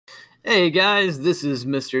Hey guys, this is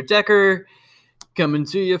Mr. Decker coming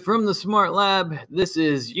to you from the Smart Lab. This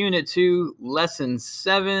is Unit 2, Lesson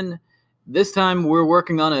 7. This time we're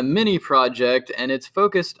working on a mini project and it's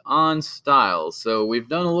focused on styles. So we've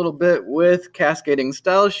done a little bit with cascading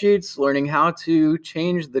style sheets, learning how to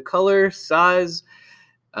change the color, size,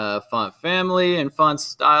 font family, and font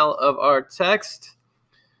style of our text,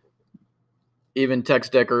 even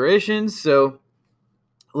text decorations. So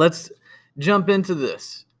let's jump into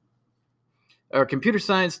this. Our computer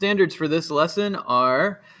science standards for this lesson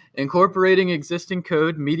are incorporating existing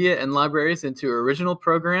code, media, and libraries into original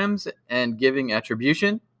programs and giving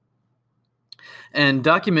attribution, and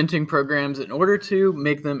documenting programs in order to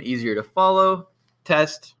make them easier to follow,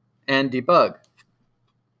 test, and debug.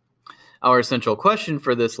 Our essential question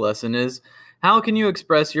for this lesson is, how can you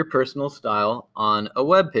express your personal style on a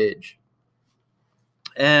web page?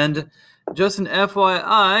 And just an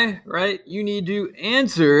FYI, right, you need to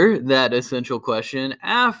answer that essential question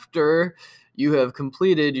after you have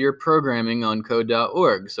completed your programming on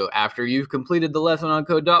code.org. So after you've completed the lesson on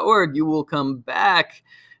code.org, you will come back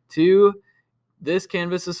to this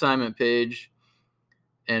Canvas assignment page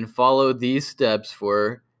and follow these steps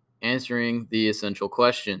for answering the essential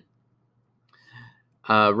question.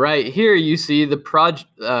 Right here, you see the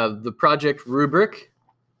project rubric.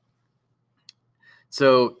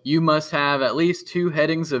 So you must have at least 2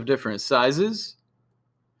 headings of different sizes.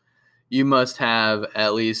 You must have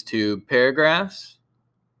at least 2 paragraphs.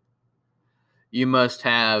 You must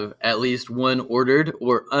have at least 1 ordered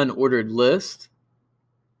or unordered list.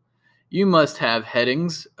 You must have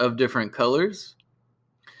headings of different colors.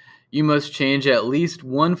 You must change at least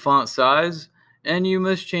 1 font size, and you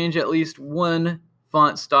must change at least 1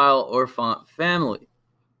 font style or font family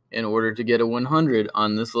in order to get a 100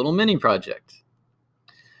 on this little mini project.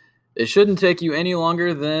 It shouldn't take you any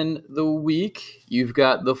longer than the week. You've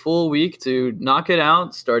got the full week to knock it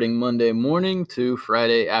out, starting Monday morning to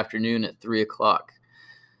Friday afternoon at 3 o'clock.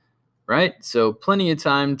 Right? So plenty of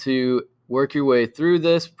time to work your way through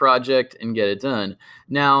this project and get it done.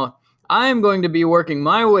 Now, I'm going to be working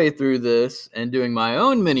my way through this and doing my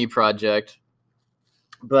own mini project,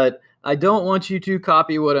 but I don't want you to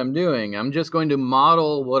copy what I'm doing. I'm just going to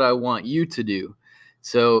model what I want you to do.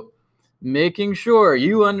 So making sure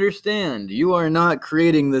you understand you are not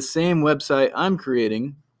creating the same website I'm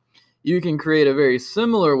creating. You can create a very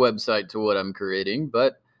similar website to what I'm creating,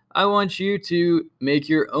 but I want you to make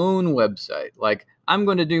your own website. Like I'm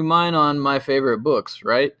going to do mine on my favorite books,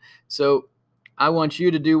 right? So I want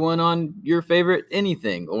you to do one on your favorite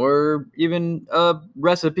anything, or even a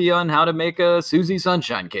recipe on how to make a Susie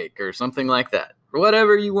Sunshine cake or something like that. Or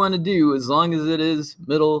whatever you want to do, as long as it is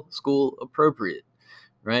middle school appropriate,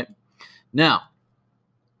 right? Now,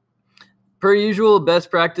 per usual, best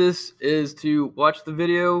practice is to watch the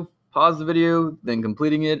video, pause the video, then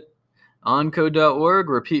completing it on code.org.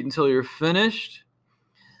 Repeat until you're finished.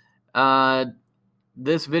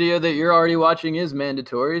 This video that you're already watching is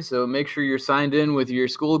mandatory, so make sure you're signed in with your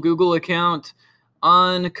school Google account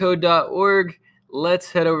on code.org. Let's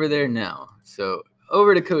head over there now. So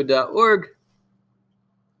over to code.org.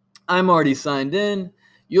 I'm already signed in.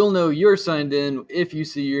 You'll know you're signed in if you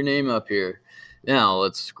see your name up here. Now,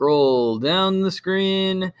 let's scroll down the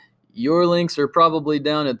screen. Your links are probably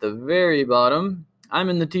down at the very bottom. I'm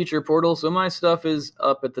in the teacher portal, so my stuff is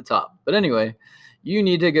up at the top. But anyway, you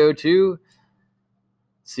need to go to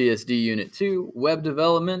CSD Unit 2, Web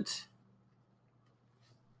Development.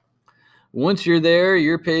 Once you're there,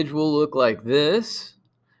 your page will look like this.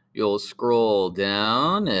 You'll scroll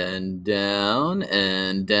down and down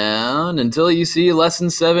and down until you see Lesson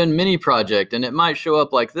 7 mini project, and it might show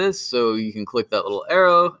up like this, so you can click that little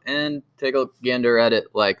arrow and take a gander at it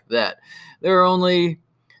like that. There are only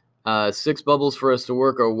 6 bubbles for us to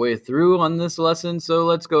work our way through on this lesson, so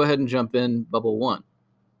let's go ahead and jump in bubble 1.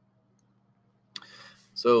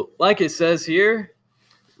 So like it says here,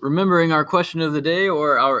 remembering our question of the day,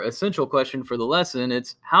 or our essential question for the lesson,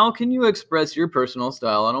 it's how can you express your personal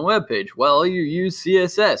style on a web page? Well, you use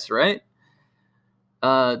CSS, right?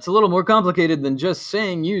 It's a little more complicated than just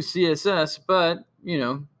saying use CSS, but, you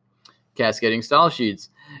know, cascading style sheets.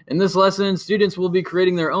 In this lesson, students will be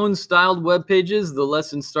creating their own styled web pages. The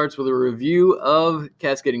lesson starts with a review of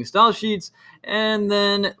cascading style sheets, and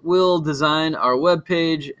then we'll design our web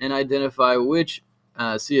page and identify which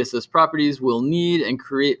CSS properties we'll need and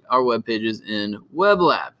create our web pages in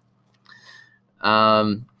WebLab.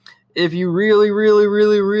 If you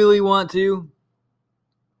really want to,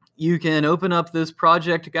 you can open up this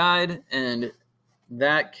project guide, and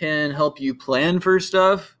that can help you plan for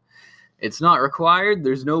stuff It's not required.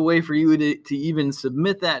 There's no way for you to even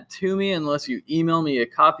submit that to me unless you email me a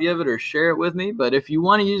copy of it or share it with me. But if you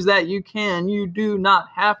want to use that, you can. You do not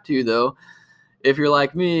have to, though. If you're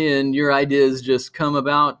like me and your ideas just come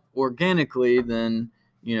about organically, then,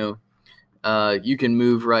 you can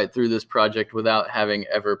move right through this project without having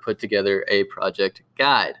ever put together a project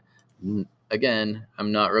guide. Again,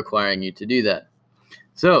 I'm not requiring you to do that.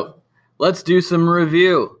 So let's do some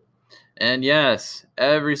review. And yes,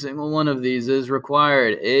 every single one of these is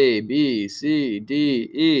required. A, B, C, D,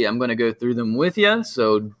 E. I'm going to go through them with you,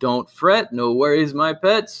 so don't fret. No worries, my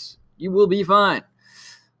pets. You will be fine.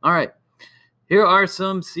 All right. Here are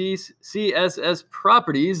some CSS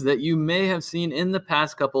properties that you may have seen in the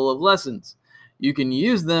past couple of lessons. You can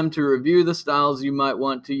use them to review the styles you might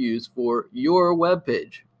want to use for your web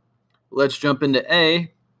page. Let's jump into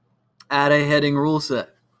A, add a heading rule set.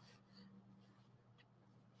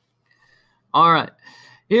 All right,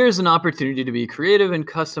 here's an opportunity to be creative and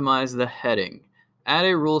customize the heading. Add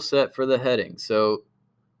a rule set for the heading. So,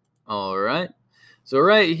 all right. So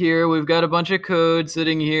right here, we've got a bunch of code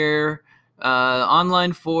sitting here. On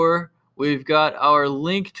line 4, we've got our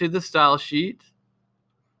link to the style sheet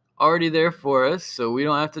already there for us, so we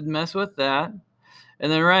don't have to mess with that.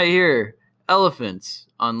 And then right here, elephants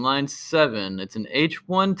on line 7. It's an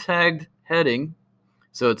H1 tagged heading,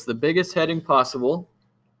 so it's the biggest heading possible.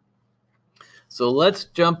 So let's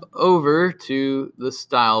jump over to the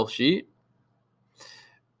style sheet.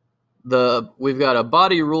 We've got a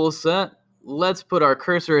body rule set. Let's put our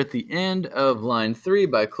cursor at the end of line 3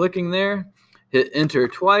 by clicking there. Hit enter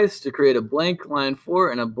twice to create a blank line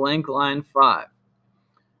 4 and a blank line 5.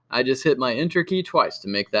 I just hit my enter key twice to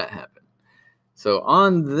make that happen. So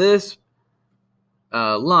on this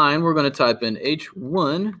line, we're going to type in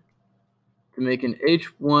H1 to make an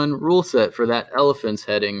H1 rule set for that elephant's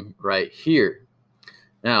heading right here.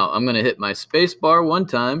 Now, I'm going to hit my space bar one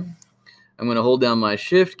time. I'm going to hold down my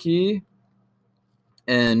shift key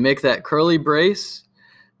and make that curly brace.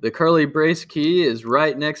 The curly brace key is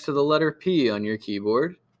right next to the letter P on your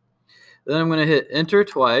keyboard. Then I'm going to hit enter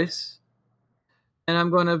twice, and I'm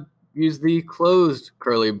going to use the closed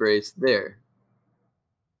curly brace there.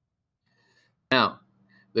 Now,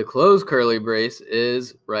 the closed curly brace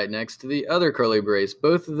is right next to the other curly brace.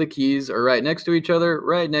 Both of the keys are right next to each other,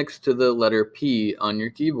 right next to the letter P on your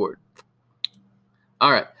keyboard.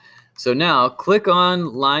 All right, so now click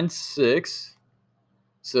on line 6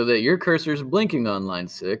 so that your cursor is blinking on line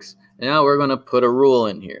 6. And now we're going to put a rule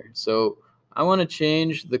in here. So I want to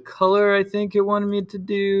change the color. I think it wanted me to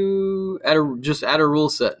do just add a rule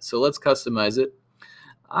set. So let's customize it.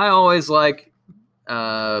 I always like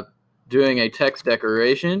doing a text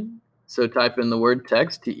decoration. So type in the word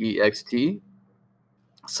text, T-E-X-T.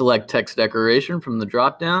 Select text decoration from the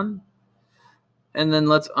dropdown. And then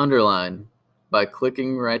let's underline by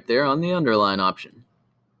clicking right there on the underline option.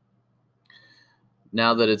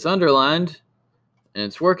 Now that it's underlined and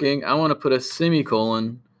it's working, I want to put a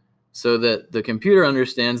semicolon so that the computer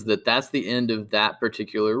understands that that's the end of that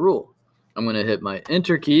particular rule. I'm going to hit my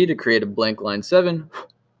enter key to create a blank line 7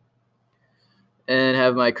 and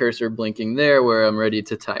have my cursor blinking there where I'm ready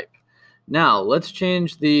to type. Now let's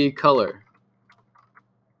change the color.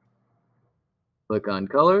 Click on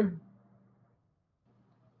color.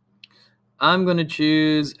 I'm going to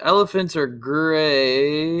choose elephants or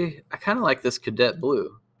gray. I kind of like this cadet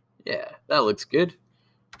blue. Yeah, that looks good.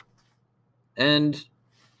 And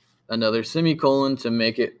another semicolon to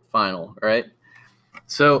make it final, right?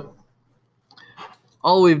 So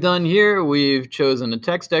all we've done here, we've chosen a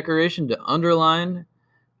text decoration to underline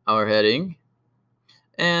our heading,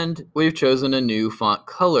 and we've chosen a new font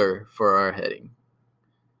color for our heading.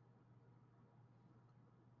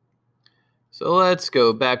 So let's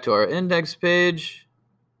go back to our index page.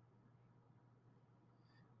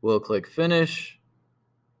 We'll click finish,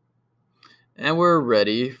 and we're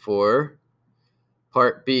ready for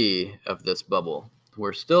part B of this bubble.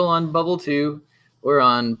 We're still on bubble 2. We're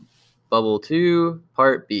on bubble 2,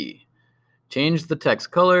 part B. Change the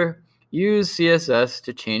text color. Use CSS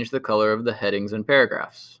to change the color of the headings and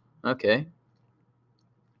paragraphs. Okay.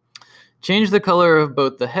 Change the color of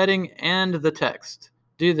both the heading and the text.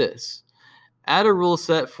 Do this. Add a rule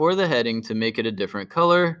set for the heading to make it a different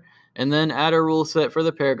color, and then add a rule set for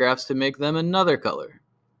the paragraphs to make them another color.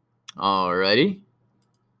 Alrighty.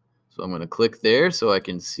 So I'm going to click there so I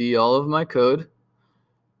can see all of my code.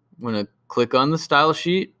 I'm going to click on the style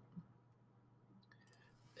sheet,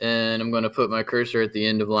 and I'm going to put my cursor at the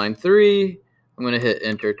end of line 3. I'm going to hit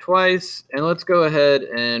enter twice, and let's go ahead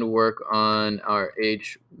and work on our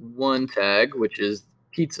H1 tag, which is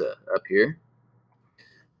pizza up here.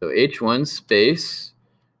 So H1 space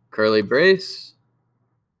curly brace,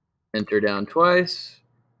 enter down twice,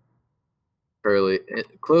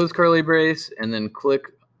 close curly brace, and then click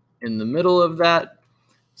in the middle of that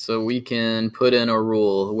so we can put in a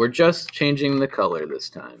rule. We're just changing the color this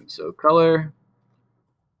time. So color,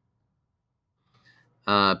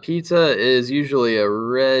 pizza is usually a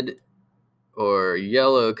red or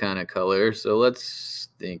yellow kind of color. So let's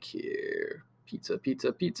think here. Pizza,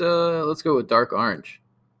 pizza, pizza. Let's go with dark orange.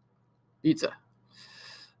 Pizza.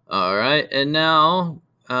 All right, and now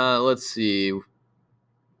let's see.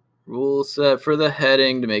 Rule set for the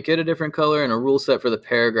heading to make it a different color, and a rule set for the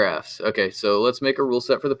paragraphs. Okay, so let's make a rule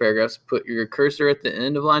set for the paragraphs. Put your cursor at the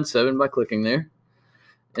end of line 7 by clicking there.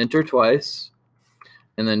 Enter twice,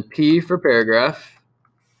 and then P for paragraph,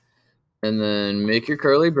 and then make your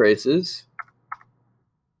curly braces.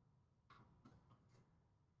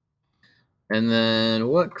 And then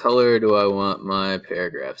what color do I want my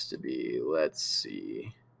paragraphs to be? Let's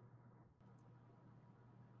see.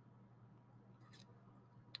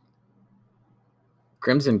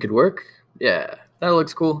 Crimson could work. Yeah, that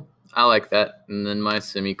looks cool. I like that. And then my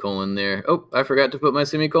semicolon there. Oh, I forgot to put my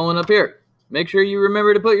semicolon up here. Make sure you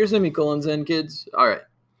remember to put your semicolons in, kids. All right.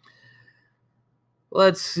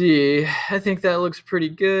 Let's see. I think that looks pretty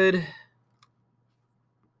good.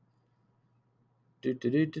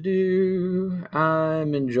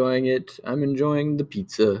 I'm enjoying it. I'm enjoying the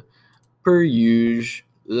pizza. Per usual.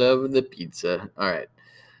 Love the pizza. All right.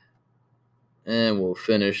 And we'll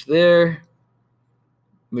finish there.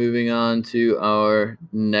 Moving on to our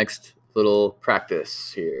next little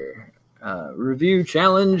practice here. Review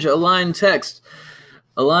challenge, align text.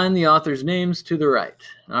 Align the author's names to the right.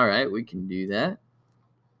 All right, we can do that.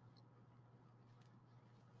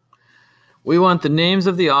 We want the names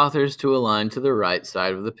of the authors to align to the right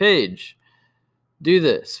side of the page. Do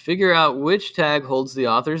this. Figure out which tag holds the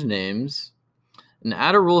author's names and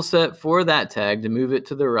add a rule set for that tag to move it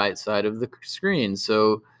to the right side of the screen.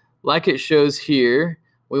 So like it shows here,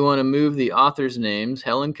 we want to move the author's names,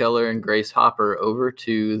 Helen Keller and Grace Hopper, over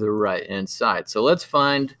to the right-hand side. So let's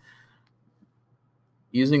find,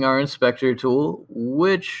 using our inspector tool,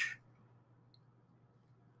 which...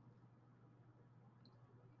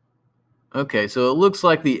 Okay, so it looks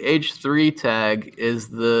like the H3 tag is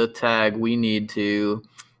the tag we need to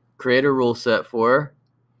create a rule set for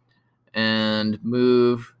and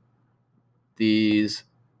move these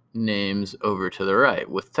names over to the right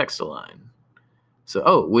with text align. So,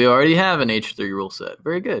 oh, we already have an H3 rule set.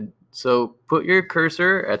 Very good. So put your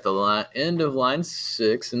cursor at the end of line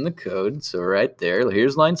 6 in the code. So right there,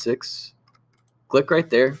 here's line 6. Click right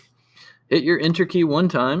there. Hit your enter key one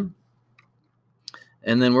time.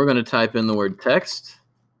 And then we're going to type in the word text.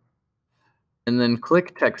 And then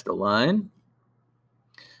click text align.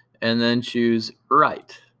 And then choose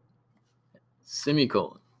right.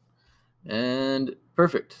 Semicolon. And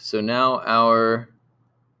perfect. So now our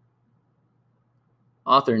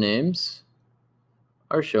author names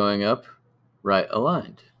are showing up right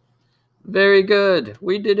aligned. Very good.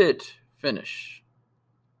 We did it. Finish.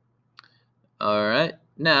 All right.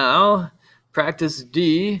 Now, practice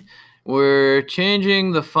D. We're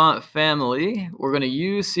changing the font family. We're going to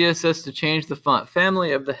use CSS to change the font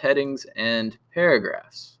family of the headings and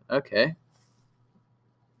paragraphs. Okay.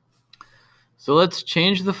 So let's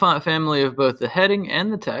change the font family of both the heading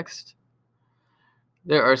and the text.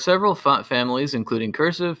 There are several font families, including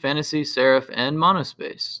cursive, fantasy, serif, and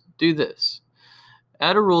monospace. Do this.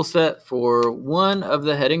 Add a rule set for one of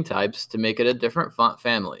the heading types to make it a different font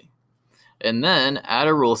family. And then add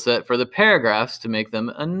a rule set for the paragraphs to make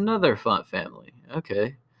them another font family.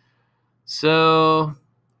 Okay. So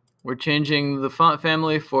we're changing the font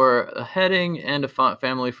family for a heading and a font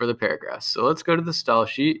family for the paragraphs. So let's go to the style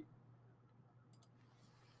sheet.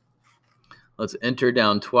 Let's enter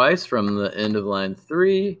down twice from the end of line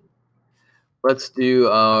 3. Let's do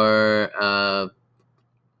our,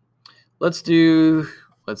 let's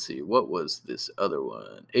see, what was this other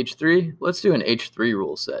one? H3? Let's do an H3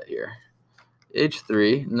 rule set here.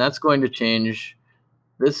 H3, and that's going to change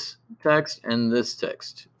this text and this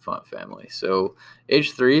text font family. So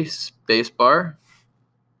H3, spacebar,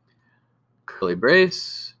 curly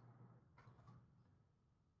brace,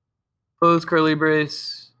 close curly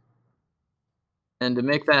brace. And to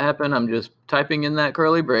make that happen, I'm just typing in that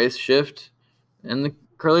curly brace, shift, and the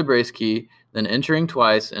curly brace key, then entering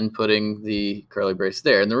twice and putting the curly brace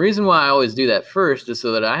there. And the reason why I always do that first is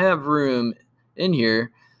so that I have room in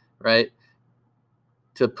here, right,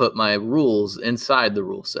 to put my rules inside the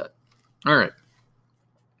rule set. All right.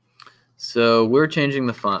 So we're changing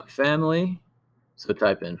the font family. So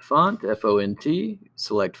type in font, F-O-N-T,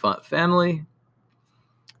 select font family,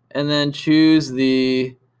 and then choose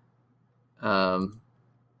the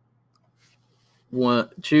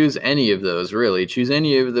choose any of those, really. Choose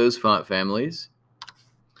any of those font families.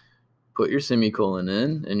 Put your semicolon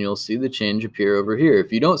in, and you'll see the change appear over here.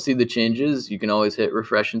 If you don't see the changes, you can always hit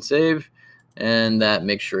refresh and save, and that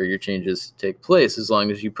makes sure your changes take place as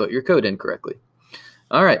long as you put your code in correctly.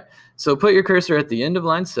 All right, so put your cursor at the end of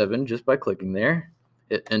line 7 just by clicking there.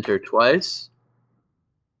 Hit enter twice.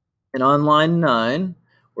 And on line 9,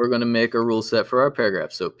 we're going to make a rule set for our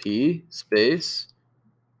paragraph. So P space,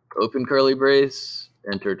 open curly brace,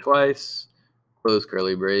 enter twice, close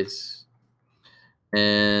curly brace.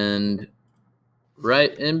 And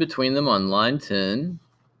right in between them on line 10,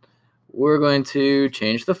 we're going to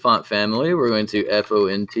change the font family. We're going to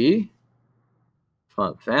FONT,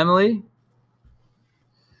 font family.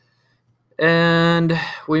 And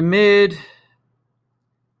we made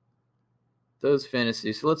those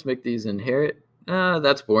fantasy. So let's make these inherit.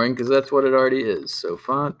 That's boring because that's what it already is. So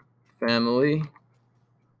font family,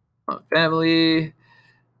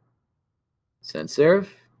 sans serif.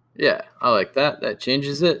 Yeah, I like that. That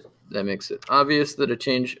changes it. That makes it obvious that a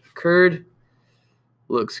change occurred.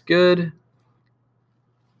 Looks good.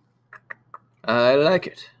 I like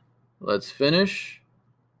it. Let's finish.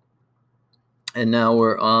 And now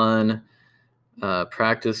we're on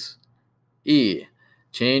practice E.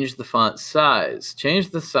 Change the font size. Change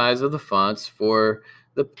the size of the fonts for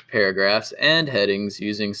the paragraphs and headings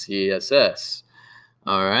using CSS.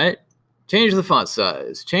 All right. Change the font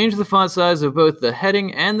size. Change the font size of both the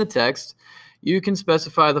heading and the text. You can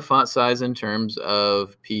specify the font size in terms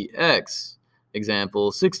of px.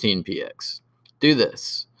 Example 16px. Do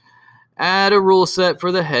this. Add a rule set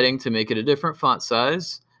for the heading to make it a different font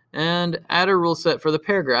size, and add a rule set for the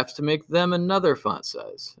paragraphs to make them another font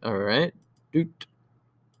size. All right. Doot.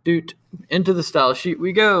 Into the style sheet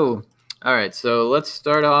we go. All right, so let's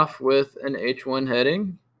start off with an H1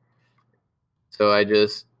 heading. So I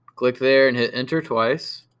just click there and hit enter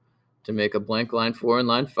twice to make a blank line 4 and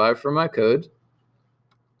line 5 for my code.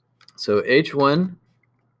 So H1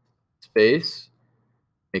 space,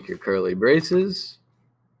 make your curly braces.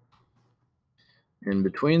 In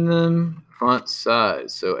between them, font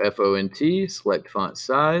size. So FONT, select font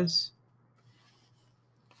size.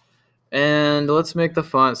 And let's make the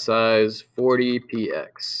font size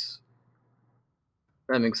 40px.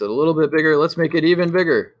 That makes it a little bit bigger. Let's make it even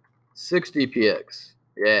bigger. 60px.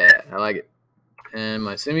 Yeah, I like it. And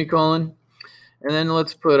my semicolon. And then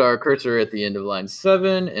let's put our cursor at the end of line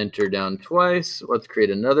 7. Enter down twice. Let's create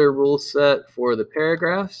another rule set for the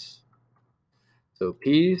paragraphs. So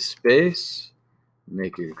P space.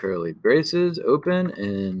 Make your curly braces open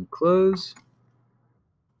and close.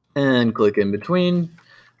 And click in between.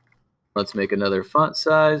 Let's make another font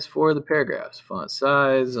size for the paragraphs. Font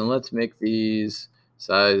size, and let's make these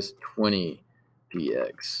size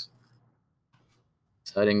 20px.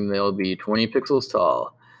 Deciding they'll be 20 pixels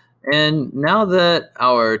tall. And now that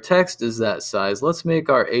our text is that size, let's make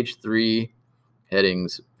our H3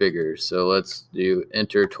 headings bigger. So let's do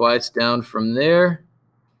enter twice down from there.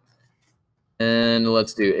 And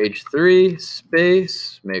let's do H3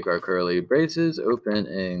 space, make our curly braces open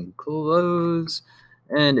and close.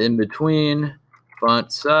 And in between,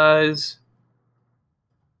 font size.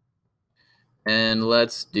 And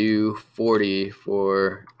let's do 40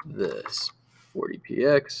 for this.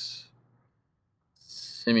 40px,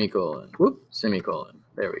 semicolon. Whoop, semicolon.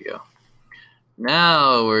 There we go.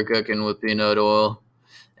 Now we're cooking with peanut oil.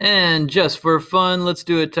 And just for fun, let's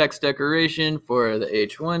do a text decoration for the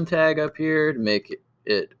H1 tag up here to make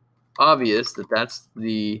it obvious that that's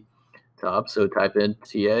the top. So type in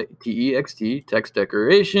TEXT, text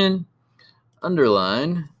decoration,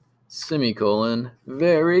 underline, semicolon.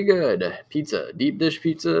 Very good. Pizza, deep dish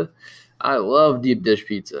pizza. I love deep dish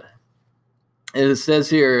pizza. It says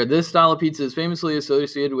here, this style of pizza is famously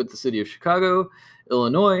associated with the city of Chicago,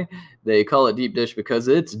 Illinois. They call it deep dish because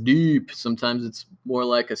it's deep. Sometimes it's more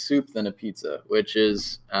like a soup than a pizza, which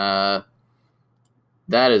is, that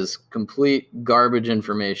is complete garbage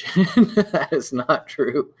information. That is not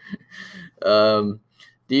true.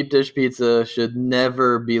 Deep dish pizza should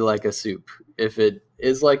never be like a soup. If it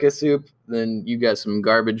is like a soup, then you got some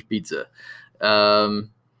garbage pizza.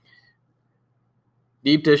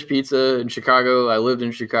 Deep dish pizza in Chicago. I lived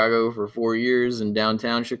in Chicago for 4 years in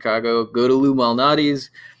downtown Chicago. Go to Lou Malnati's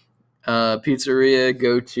pizzeria.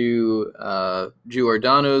 Go to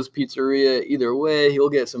Giordano's pizzeria. Either way, you'll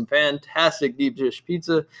get some fantastic deep dish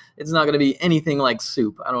pizza. It's not going to be anything like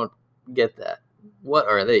soup. I don't get that. What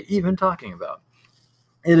are they even talking about?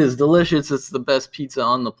 It is delicious. It's the best pizza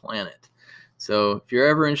on the planet. So if you're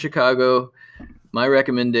ever in Chicago, my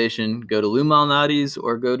recommendation, go to Lou Malnati's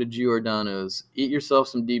or go to Giordano's. Eat yourself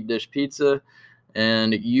some deep dish pizza,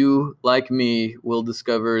 and you, like me, will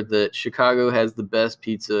discover that Chicago has the best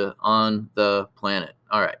pizza on the planet.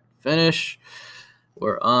 All right, finish.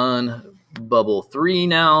 We're on bubble 3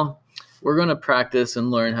 now. We're going to practice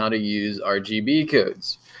and learn how to use RGB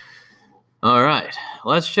codes. All right,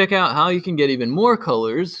 let's check out how you can get even more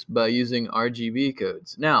colors by using RGB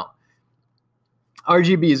codes. Now,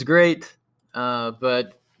 RGB is great,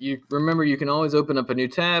 but you remember you can always open up a new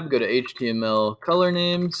tab, go to HTML color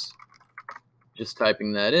names, just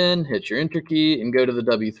typing that in, hit your enter key, and go to the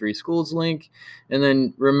W3 Schools link. And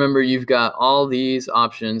then remember, you've got all these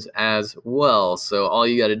options as well. So all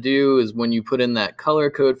you got to do is when you put in that color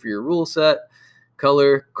code for your rule set,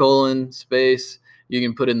 color, colon, space, you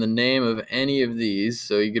can put in the name of any of these.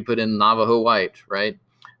 So you could put in Navajo white, right?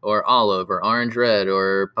 Or olive, or orange red,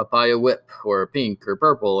 or papaya whip, or pink, or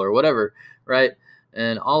purple, or whatever, right?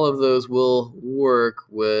 And all of those will work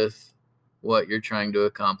with what you're trying to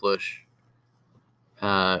accomplish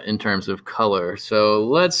in terms of color. So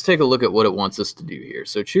let's take a look at what it wants us to do here.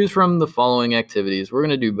 So choose from the following activities. We're going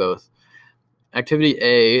to do both. Activity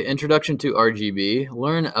A, Introduction to RGB.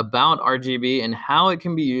 Learn about RGB and how it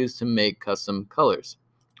can be used to make custom colors.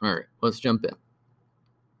 All right, let's jump in.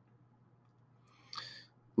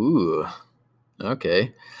 Ooh,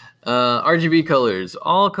 okay. RGB colors.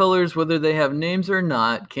 All colors, whether they have names or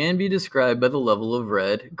not, can be described by the level of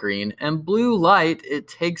red, green, and blue light it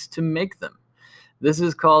takes to make them. This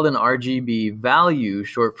is called an RGB value,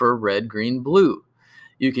 short for red, green, blue.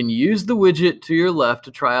 You can use the widget to your left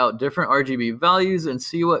to try out different RGB values and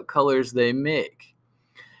see what colors they make.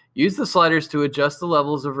 Use the sliders to adjust the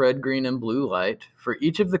levels of red, green, and blue light. For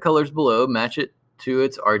each of the colors below, match it to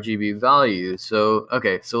its RGB value. So,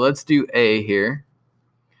 okay, so let's do A here.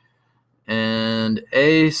 And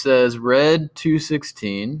A says red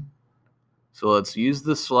 216. So let's use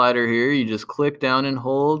the slider here. You just click down and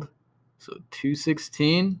hold. So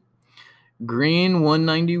 216. Green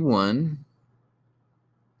 191.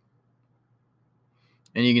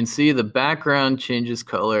 And you can see the background changes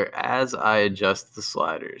color as I adjust the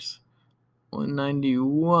sliders.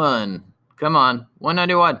 191. Come on.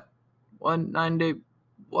 191.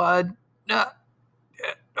 191.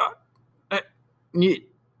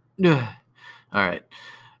 All right.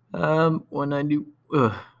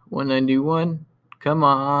 191. Come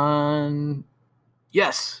on.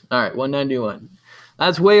 Yes. All right. 191.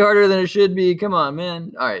 That's way harder than it should be. Come on,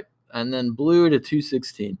 man. All right. And then blue to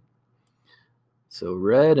 216. So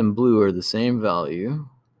red and blue are the same value.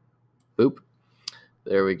 Boop.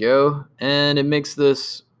 There we go. And it makes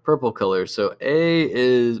this purple color. So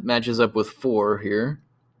A matches up with 4 here.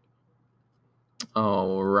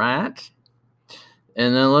 All right.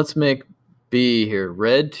 And then let's make B here.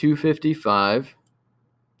 Red 255.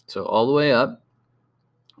 So all the way up.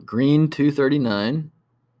 Green 239.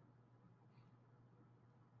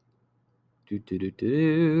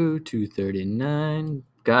 239.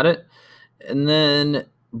 Got it. And then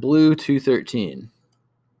blue 213.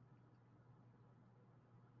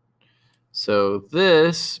 So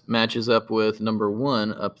this matches up with number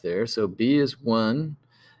 1 up there. So B is 1.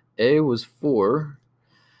 A was 4.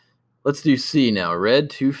 Let's do C now. Red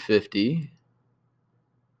 250.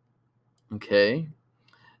 Okay.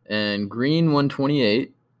 And green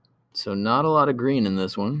 128. So not a lot of green in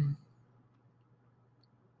this one.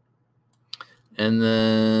 And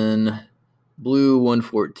then blue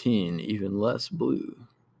 114, even less blue.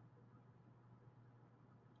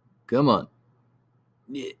 Come on.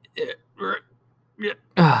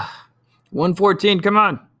 114, come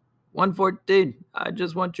on. 114. I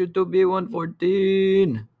just want you to be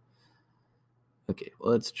 114. Okay,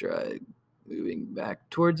 well, let's try moving back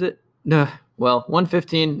towards it. Well,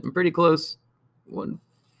 115, I'm pretty close.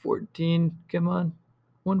 114, come on.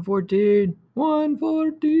 114.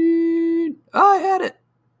 114. Oh, I had it.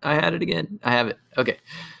 I had it again. I have it. Okay.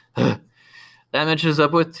 That matches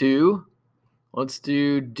up with 2. Let's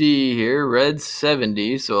do D here. Red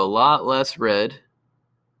 70, so a lot less red.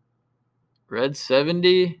 Red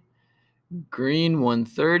 70. Green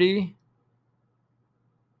 130.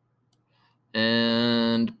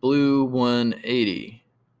 And blue 180.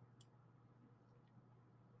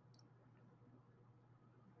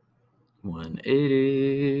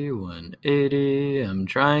 180, 180. I'm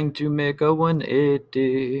trying to make a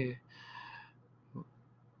 180.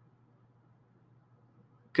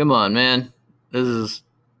 Come on, man. This is,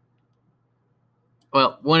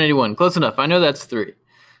 well, 181. Close enough. I know that's 3.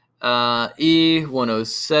 E,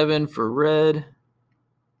 107 for red.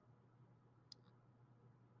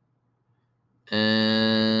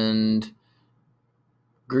 And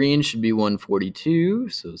Green should be 142,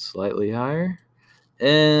 so slightly higher.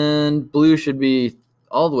 And blue should be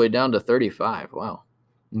all the way down to 35. Wow.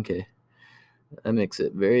 Okay. That makes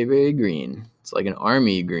it very, very green. It's like an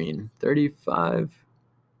army green. 35.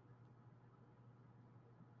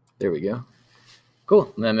 There we go.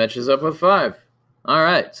 Cool. And that matches up with 5. All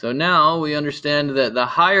right. So now we understand that the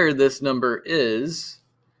higher this number is,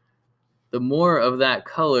 the more of that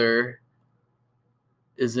color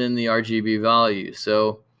is in the RGB value.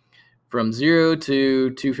 So from 0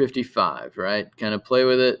 to 255, right? Kind of play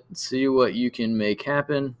with it, see what you can make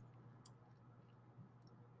happen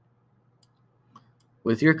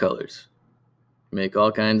with your colors. Make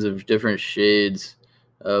all kinds of different shades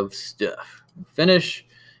of stuff. Finish,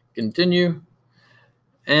 continue,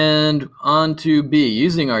 and on to B.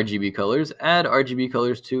 Using RGB colors, add RGB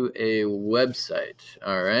colors to a website.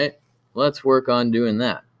 All right, let's work on doing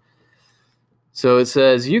that. So it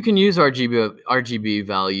says you can use RGB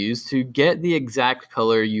values to get the exact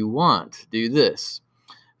color you want. Do this.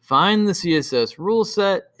 Find the CSS rule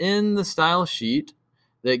set in the style sheet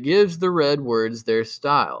that gives the red words their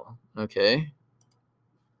style. Okay.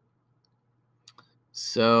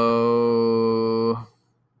 So,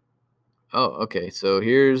 okay. So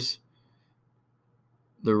here's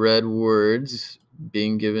the red words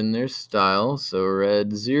being given their style. So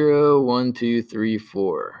red 0, 1, 2, 3,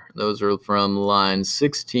 4. Those are from line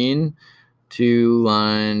 16 to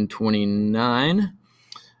line 29.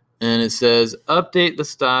 And it says update the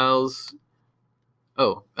styles.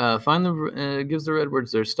 Find the gives the red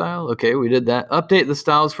words their style. Okay, we did that. Update the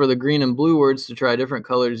styles for the green and blue words to try different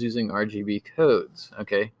colors using RGB codes.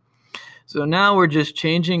 Okay. So now we're just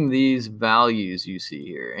changing these values you see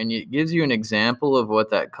here, and it gives you an example of what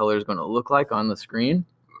that color is going to look like on the screen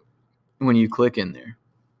when you click in there.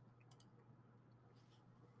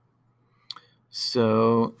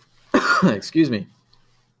 So, excuse me.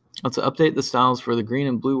 Let's update the styles for the green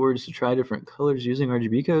and blue words to try different colors using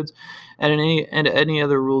RGB codes and any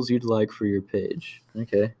other rules you'd like for your page.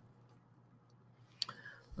 Okay.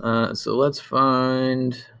 So let's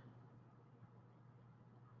find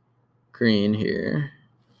green here.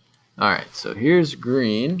 All right, so here's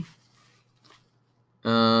green.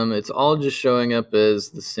 It's all just showing up as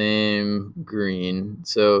the same green.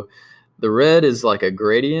 So the red is like a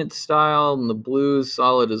gradient style, and the blue is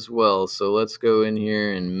solid as well. So let's go in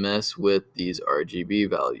here and mess with these RGB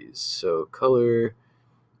values. So color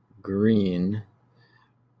green,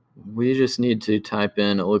 we just need to type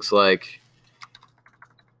in, it looks like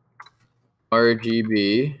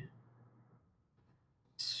RGB.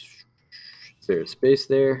 Is there a space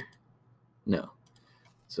there? No.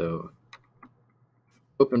 So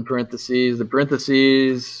open parentheses. The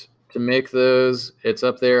parentheses, to make those, it's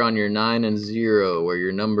up there on your 9 and 0 where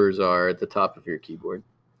your numbers are at the top of your keyboard.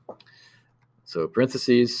 So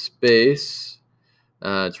parentheses, space,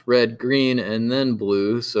 it's red, green, and then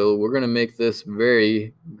blue. So we're going to make this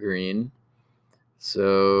very green.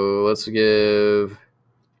 So let's give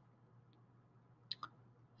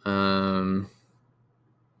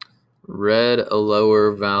red a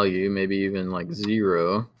lower value, maybe even like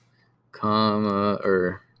 0, comma,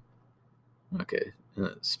 or, okay,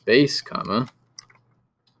 space, comma.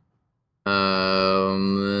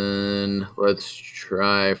 Then let's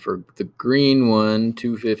try for the green one,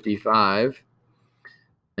 255,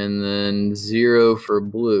 and then 0 for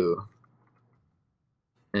blue.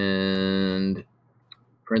 And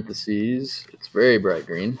parentheses, it's very bright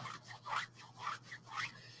green.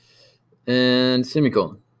 And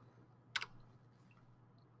semicolon.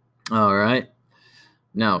 All right.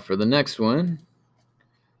 Now for the next one,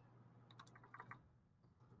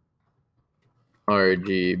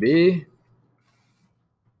 RGB.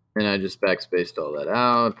 And I just backspaced all that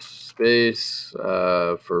out. Space.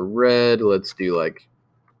 For red, let's do like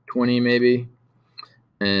 20 maybe.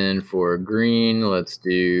 And for green, let's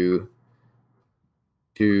do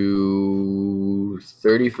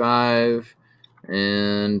 235.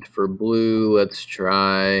 And for blue, let's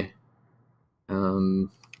try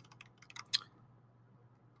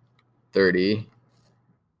 30.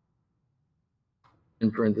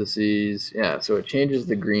 In parentheses. Yeah, so it changes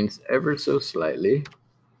the greens ever so slightly.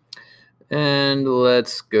 And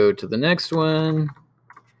let's go to the next one.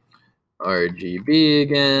 RGB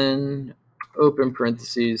again. Open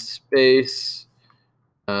parentheses, space.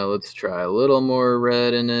 Let's try a little more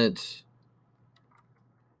red in it.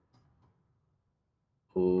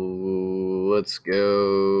 Let's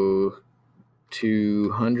go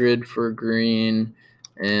 200 for green,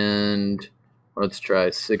 and let's try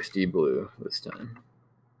 60 blue this time.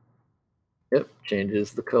 Yep,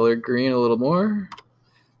 changes the color green a little more.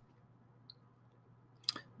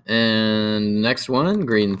 And And next one,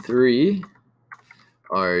 green 3,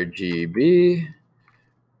 RGB,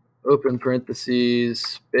 open parentheses,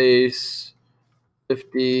 space,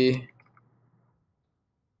 50.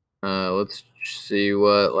 Let's see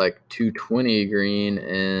what like 220 green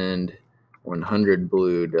and 100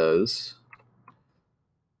 blue does.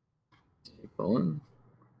 All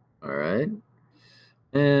right.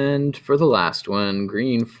 And for the last one,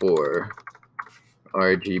 green 4,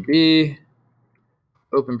 RGB,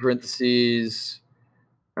 open parentheses,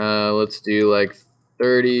 let's do like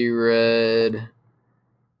 30 red,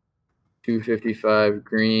 255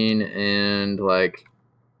 green, and like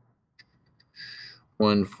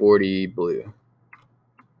 140 blue.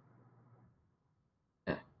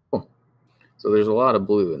 Yeah, cool. So there's a lot of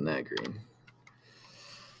blue in that green.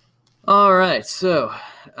 All right, so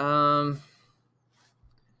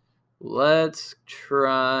let's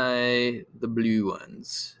try the blue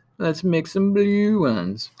ones. Let's make some blue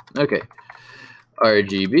ones. Okay,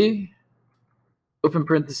 RGB, open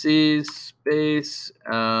parentheses, space.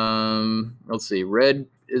 Let's see, red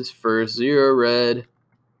is first, 0 red.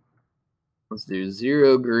 Let's do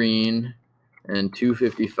 0 green and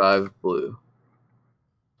 255 blue.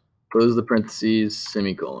 Close the parentheses,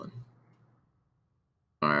 semicolon.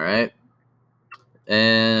 All right.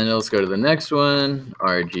 And let's go to the next one,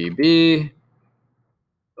 RGB,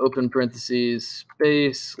 open parentheses,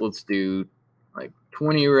 space. Let's do like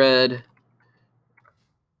 20 red,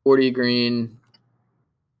 40 green,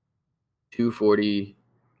 240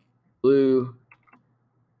 blue,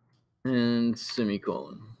 and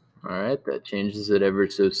semicolon. All right, that changes it ever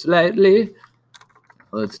so slightly.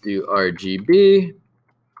 Let's do RGB,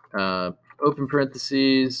 open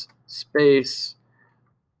parentheses, space,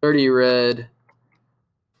 30 red,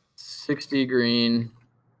 60 green,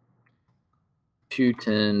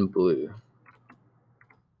 210 blue.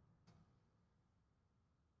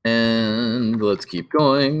 And let's keep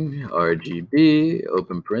going. RGB,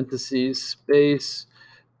 open parentheses, space,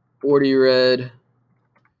 40 red,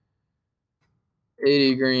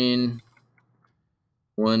 80 green,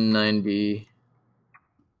 190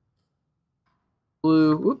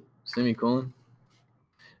 blue, whoop, semicolon.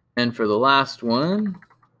 And for the last one,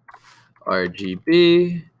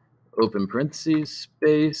 RGB, open parentheses,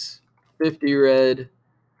 space, 50 red,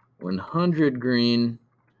 100 green,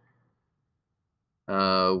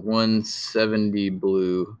 170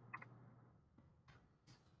 blue.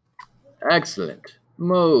 Excellent.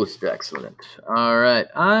 Most excellent. All right.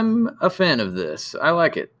 I'm a fan of this. I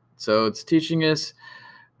like it. So it's teaching us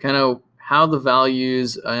kind of how the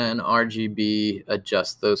values in RGB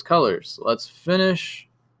adjust those colors. Let's finish.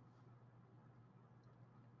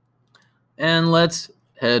 And let's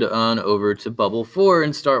head on over to Bubble 4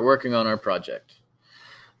 and start working on our project.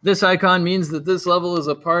 This icon means that this level is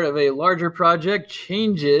a part of a larger project.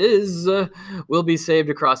 Changes will be saved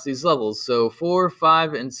across these levels. So 4,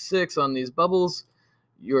 5, and 6 on these bubbles,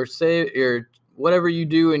 whatever you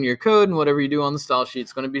do in your code and whatever you do on the style sheet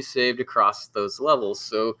is going to be saved across those levels.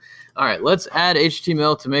 So, all right, let's add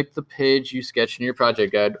HTML to make the page you sketch in your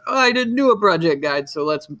project guide. Oh, I didn't do a project guide, so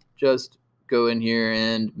let's just go in here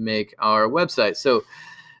and make our website. So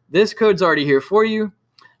this code's already here for you.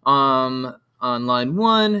 On line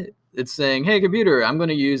 1, it's saying, hey, computer, I'm going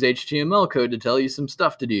to use HTML code to tell you some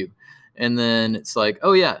stuff to do. And then it's like,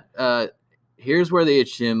 oh, yeah, here's where the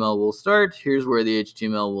HTML will start. Here's where the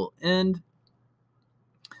HTML will end.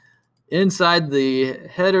 Inside the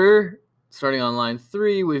header, starting on line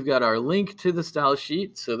 3, we've got our link to the style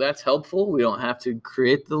sheet. So that's helpful. We don't have to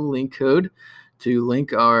create the link code to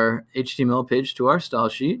link our HTML page to our style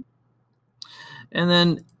sheet. And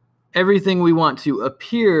then everything we want to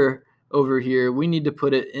appear over here, we need to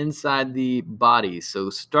put it inside the body. So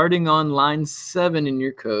starting on line 7 in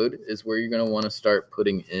your code is where you're going to want to start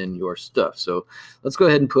putting in your stuff. So let's go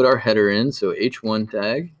ahead and put our header in. So H1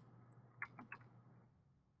 tag.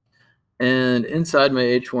 And inside my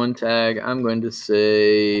H1 tag, I'm going to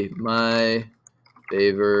say my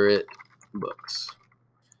favorite books.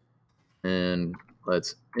 And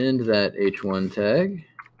let's end that H1 tag.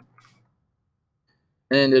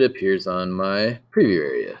 And it appears on my preview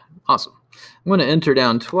area. Awesome. I'm going to enter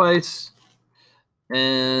down twice,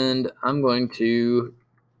 and I'm going to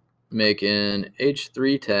make an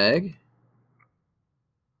H3 tag.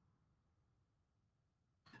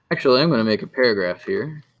 Actually, I'm going to make a paragraph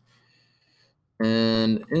here.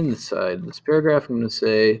 And inside this paragraph, I'm going to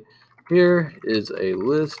say, here is a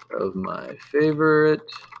list of my favorite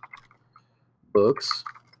books.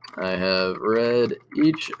 I have read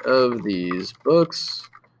each of these books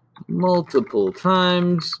multiple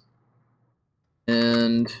times,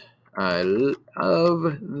 and I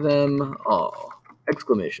love them all!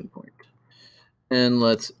 Exclamation point. And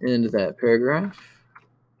let's end that paragraph.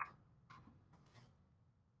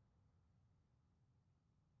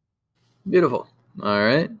 Beautiful. All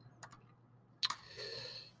right.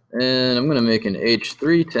 And I'm going to make an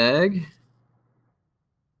H3 tag.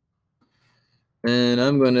 And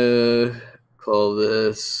I'm going to call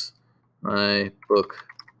this my book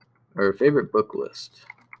or favorite book list.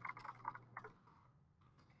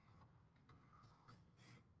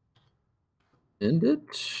 End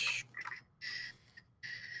it.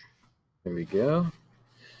 There we go.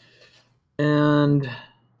 And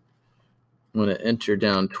I'm going to enter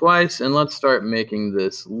down twice, and let's start making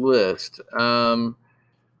this list. I'm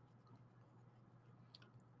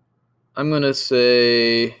going to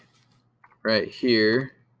say right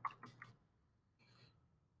here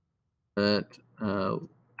that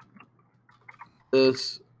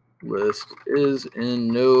this list is in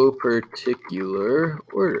no particular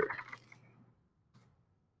order.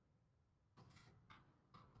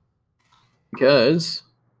 Because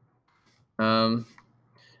I'm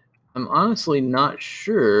honestly not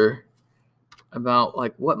sure about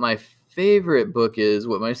like what my favorite book is,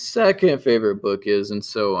 what my second favorite book is, and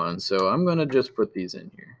so on. So I'm going to just put these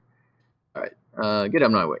in here. All right, get out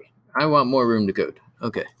of my way. I want more room to code.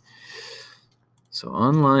 Okay. So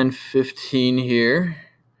on line 15 here,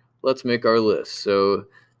 let's make our list. So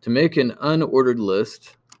to make an unordered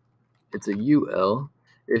list, it's a UL.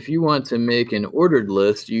 If you want to make an ordered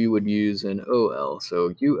list, you would use an OL.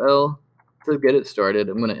 So UL to get it started.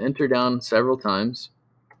 I'm going to enter down several times,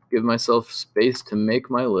 give myself space to make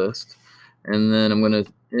my list, and then I'm going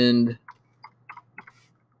to end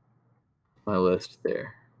my list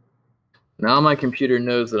there. Now my computer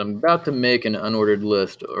knows that I'm about to make an unordered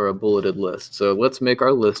list or a bulleted list. So let's make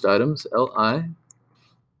our list items, LI.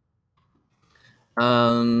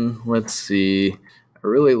 Let's see. I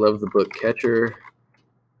really love the book Catcher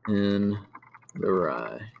in the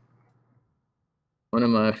Rye. One of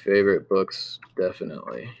my favorite books,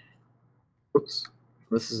 definitely. Oops,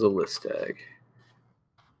 this is a list tag.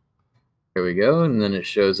 There we go, and then it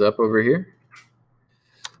shows up over here.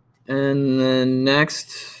 And then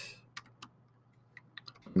next,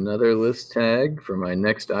 another list tag for my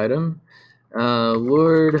next item,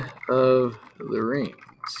 Lord of the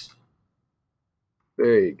Rings.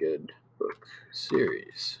 Very good book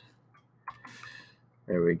series.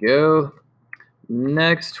 There we go.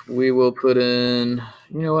 Next, we will put in,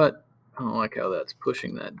 you know what? I don't like how that's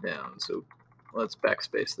pushing that down, so let's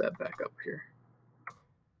backspace that back up here.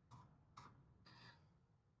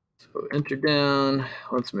 So enter down,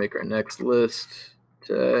 let's make our next list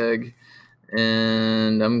tag,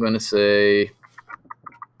 and I'm going to say,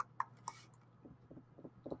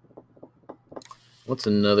 what's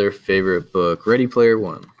another favorite book? Ready Player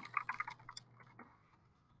One.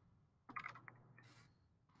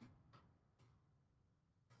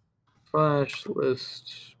 Flash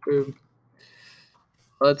list, boom.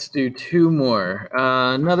 Let's do two more.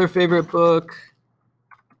 Another favorite book.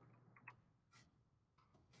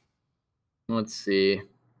 Let's see.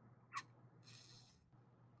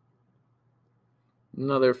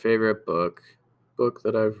 Another favorite book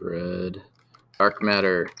that I've read. Dark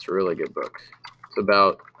Matter. It's a really good book. It's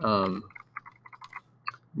about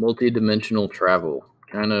multi-dimensional travel.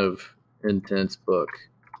 Kind of intense book.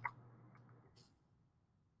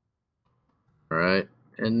 All right.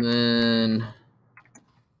 And then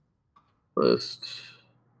list.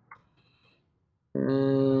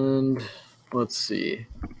 And let's see.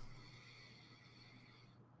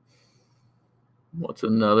 What's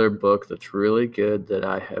another book that's really good that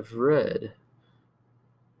I have read?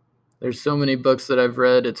 There's so many books that I've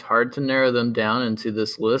read, it's hard to narrow them down into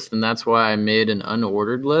this list, and that's why I made an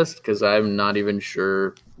unordered list, because I'm not even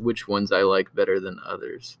sure which ones I like better than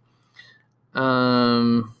others.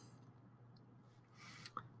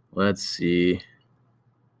 Let's see.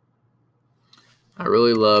 I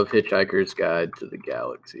really love Hitchhiker's Guide to the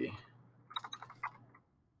Galaxy.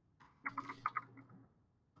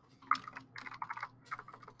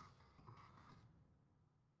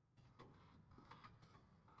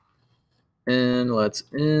 And let's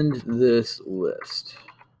end this list.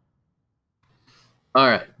 All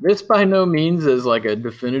right. This by no means is like a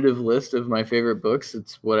definitive list of my favorite books.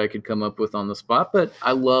 It's what I could come up with on the spot, but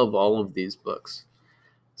I love all of these books.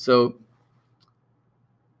 So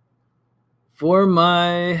for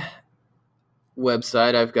my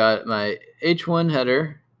website, I've got my H1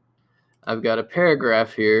 header. I've got a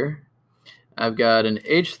paragraph here. I've got an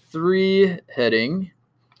H3 heading.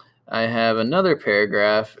 I have another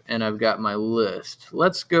paragraph, and I've got my list.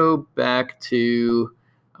 Let's go back to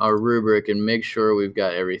our rubric and make sure we've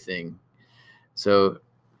got everything. So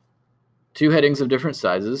 2 headings of different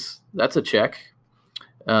sizes. That's a check.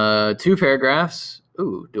 2 paragraphs.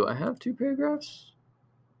 Ooh, do I have 2 paragraphs?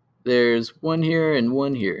 There's one here and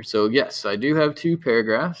one here. So yes, I do have 2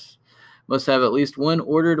 paragraphs. Must have at least one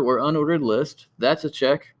ordered or unordered list. That's a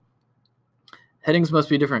check. Headings must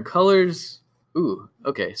be different colors. Ooh,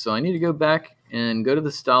 okay. So I need to go back and go to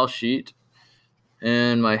the style sheet,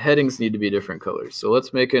 and my headings need to be different colors. So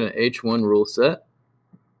let's make an H1 rule set.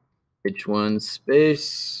 H1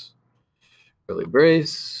 space, curly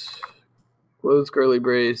brace, close curly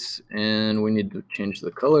brace, and we need to change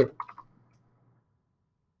the color.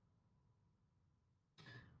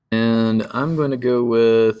 And I'm going to go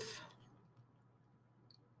with,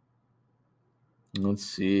 let's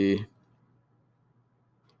see,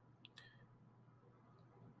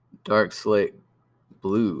 dark slate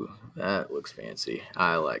blue. That looks fancy.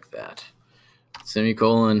 I like that.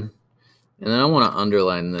 Semicolon. And then I want to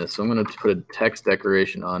underline this. So I'm going to put a text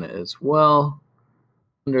decoration on it as well.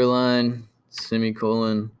 Underline,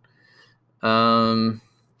 semicolon.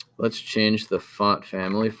 Let's change the font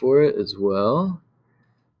family for it as well.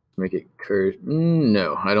 Make it cursive.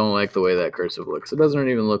 No, I don't like the way that cursive looks. It doesn't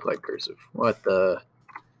even look like cursive. What the?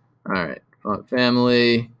 All right, font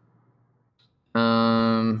family.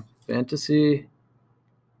 Fantasy.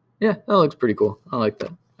 Yeah, that looks pretty cool. I like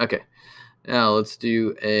that. Okay, now let's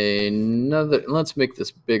do another. Let's make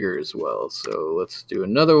this bigger as well. So let's do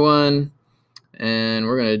another one, and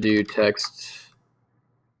we're gonna do text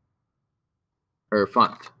or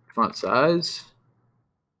font size.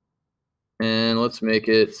 And let's make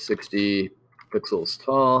it 60 pixels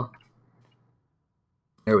tall.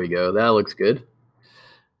 There we go. That looks good.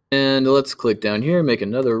 And let's click down here, make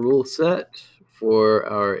another rule set for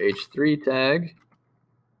our H3 tag.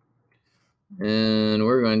 And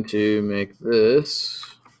we're going to make this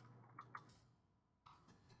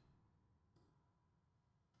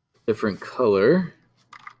different color.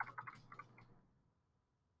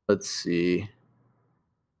 Let's see.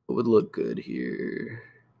 What would look good here?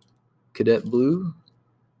 Cadet blue.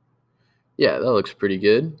 Yeah, that looks pretty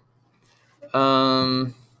good.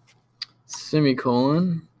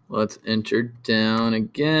 Semicolon. Let's enter down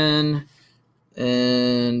again.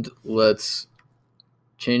 And let's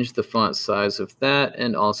change the font size of that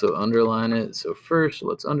and also underline it. So first,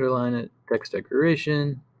 let's underline it. Text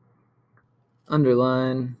decoration.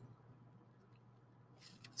 Underline.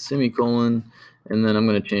 Semicolon. And then I'm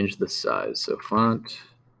going to change the size. So font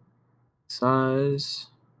size.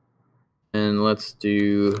 And let's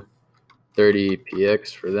do 30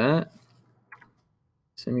 px for that.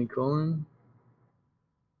 Semicolon.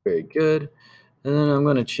 Very good. And then I'm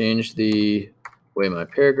going to change the way my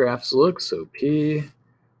paragraphs look. So P,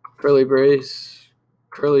 curly brace,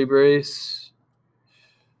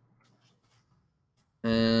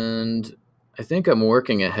 and I think I'm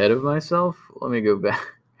working ahead of myself. Let me go back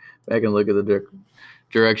and look at the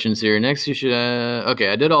directions here. Next, you should, okay,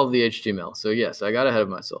 I did all of the HTML. So yes, I got ahead of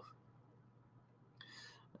myself.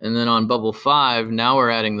 And then on bubble 5, now we're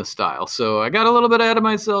adding the style. So I got a little bit ahead of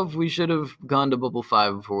myself. We should have gone to bubble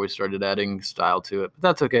 5 before we started adding style to it, but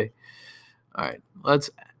that's okay. All right, let's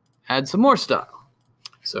add some more style.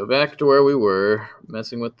 So back to where we were,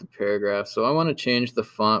 messing with the paragraph. So I want to change the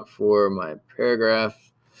font for my paragraph.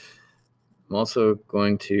 I'm also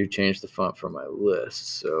going to change the font for my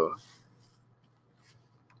list. So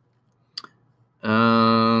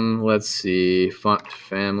let's see, font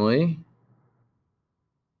family.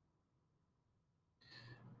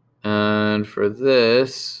 And for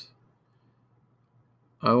this,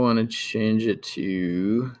 I want to change it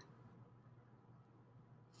to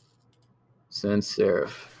sans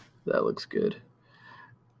serif. That looks good.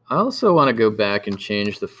 I also want to go back and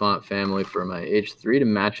change the font family for my H3 to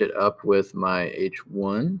match it up with my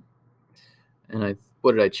H1. And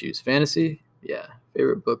what did I choose? Fantasy? Yeah,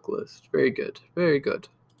 favorite book list. Very good, very good,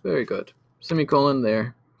 very good. Semicolon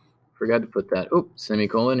there. Forgot to put that. Oh,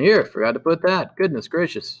 semicolon here. Forgot to put that. Goodness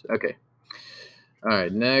gracious. Okay. All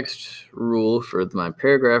right, next rule for my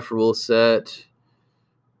paragraph rule set.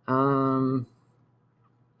 I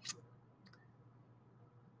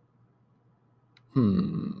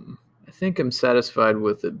think I'm satisfied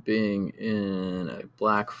with it being in a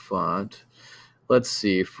black font. Let's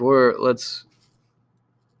see,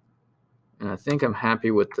 and I think I'm happy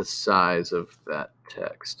with the size of that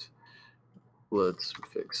text. Let's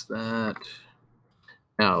fix that.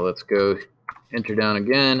 Now let's go enter down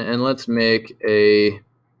again, and let's make a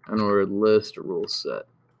unordered list rule set.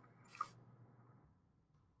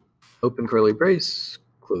 Open curly brace,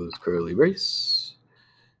 close curly brace,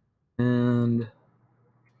 and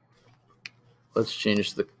let's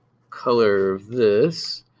change the color of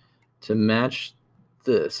this to match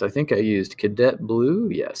this. I think I used cadet blue.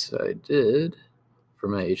 Yes, I did. for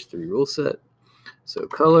my H3 rule set. So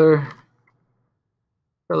color,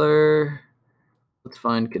 let's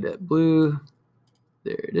find cadet blue.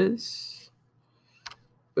 There it is.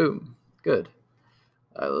 Boom, good.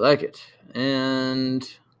 I like it. And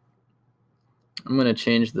I'm going to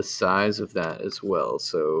change the size of that as well.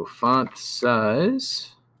 So font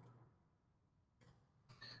size,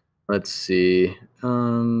 let's see.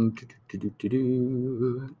 Font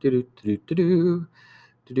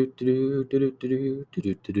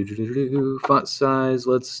size,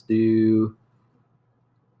 let's do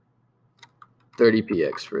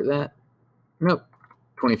 30px for that. Nope,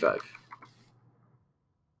 25.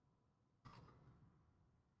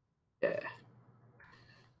 Yeah.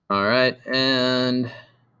 All right, and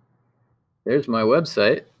there's my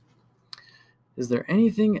website. Is there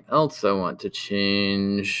anything else I want to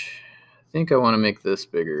change? I think I want to make this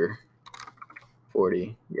bigger.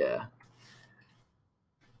 40, yeah.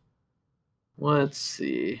 Let's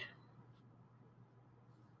see.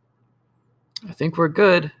 I think we're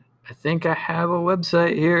good. I think I have a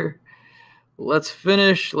website here. Let's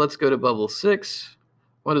finish. Let's go to bubble 6.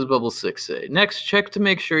 What does bubble 6 say? Next, check to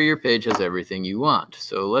make sure your page has everything you want.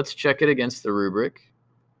 So let's check it against the rubric.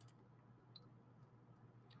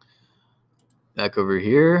 Back over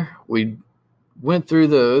here, we went through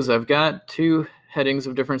those. I've got 2 headings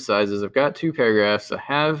of different sizes. I've got 2 paragraphs. I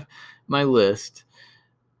have my list.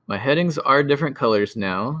 My headings are different colors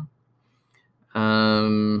now.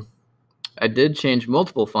 I did change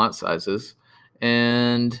multiple font sizes.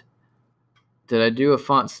 And did I do a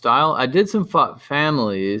font style? I did some font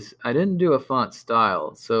families. I didn't do a font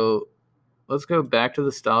style. So let's go back to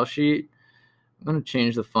the style sheet. I'm going to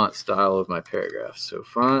change the font style of my paragraph. So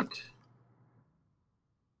font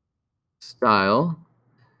style.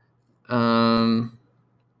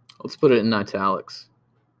 Let's put it in italics.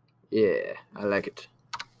 Yeah, I like it.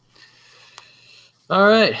 All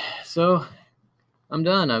right, so I'm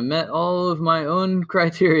done. I've met all of my own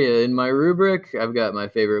criteria in my rubric. I've got my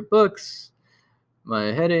favorite books, my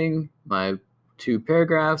heading, my 2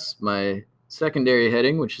 paragraphs, my secondary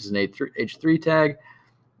heading, which is an H3 tag,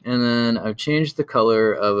 and then I've changed the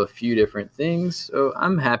color of a few different things. So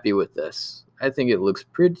I'm happy with this. I think it looks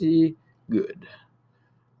pretty good.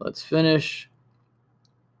 Let's finish.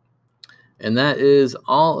 And that is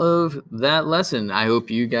all of that lesson. I hope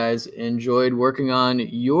you guys enjoyed working on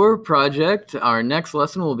your project. Our next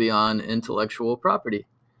lesson will be on intellectual property.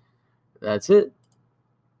 That's it.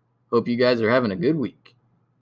 Hope you guys are having a good week.